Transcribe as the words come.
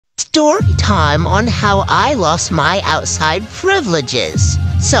story time on how I lost my outside privileges.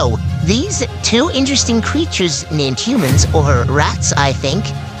 So, these two interesting creatures named humans, or rats I think,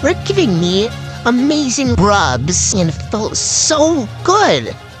 were giving me amazing rubs and felt so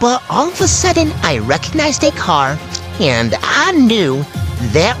good. But all of a sudden, I recognized a car, and I knew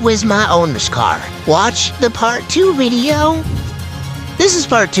that was my owner's car. Watch the part 2 video. This is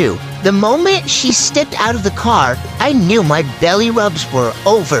part 2. The moment she stepped out of the car, I knew my belly rubs were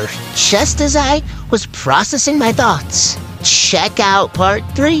over, just as I was processing my thoughts. Check out part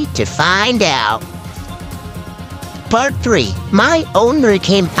 3 to find out. Part 3. My owner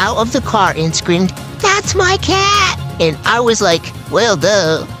came out of the car and screamed, "That's my cat!" And I was like, well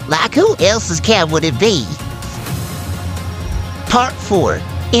duh, like who else's cat would it be? Part 4.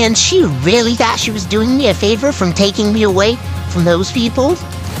 And she really thought she was doing me a favor from taking me away from those people?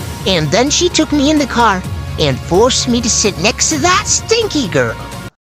 And then she took me in the car and forced me to sit next to that stinky girl.